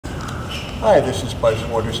Hi, this is Buzz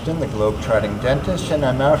Waterston, the Globe-Trotting Dentist, and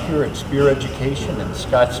I'm out here at Spear Education in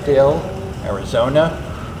Scottsdale, Arizona.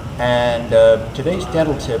 And today's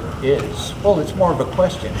dental tip is, well, it's more of a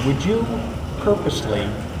question. Would you purposely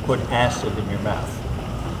put acid in your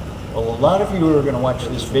mouth? Well, a lot of you who are going to watch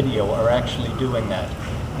this video are actually doing that.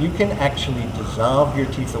 You can actually dissolve your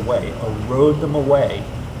teeth away, erode them away,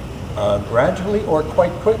 gradually or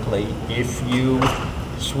quite quickly if you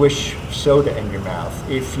swish soda in your mouth,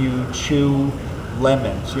 if you chew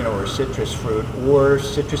lemons, or citrus fruit or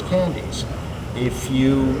citrus candies, if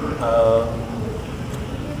you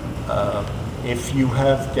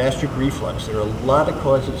have gastric reflux. There are a lot of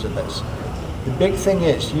causes of this. The big thing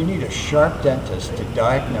is you need a sharp dentist to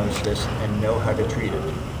diagnose this and know how to treat it,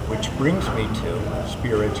 which brings me to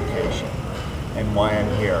Spear Education and why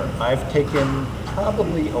I'm here. I've taken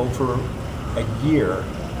probably over a year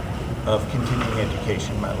of continuing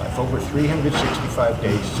education in my life, over 365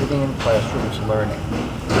 days sitting in classrooms learning.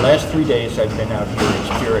 The last 3 days I've been out here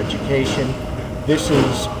at Spear Education. This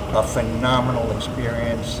is a phenomenal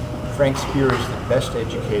experience. Frank Spear is the best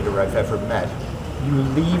educator I've ever met. You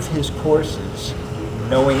leave his courses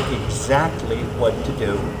knowing exactly what to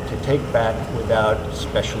do, to take back without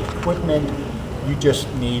special equipment. You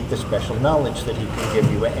just need the special knowledge that he can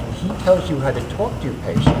give you, and he tells you how to talk to your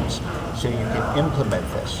patients so you can implement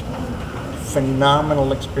this.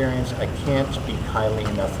 Phenomenal experience. I can't speak highly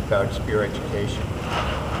enough about Spear Education.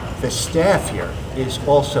 The staff here is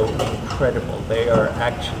also incredible. They are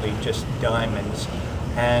actually just diamonds,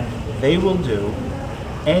 and they will do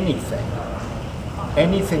anything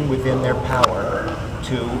within their power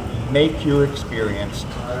to make your experience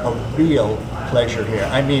a real pleasure here.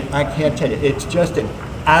 I mean, I can't tell you, it's just an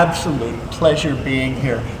absolute pleasure being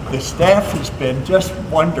here. The staff has been just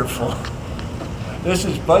wonderful. This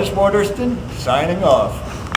is Buzz Waterston signing off.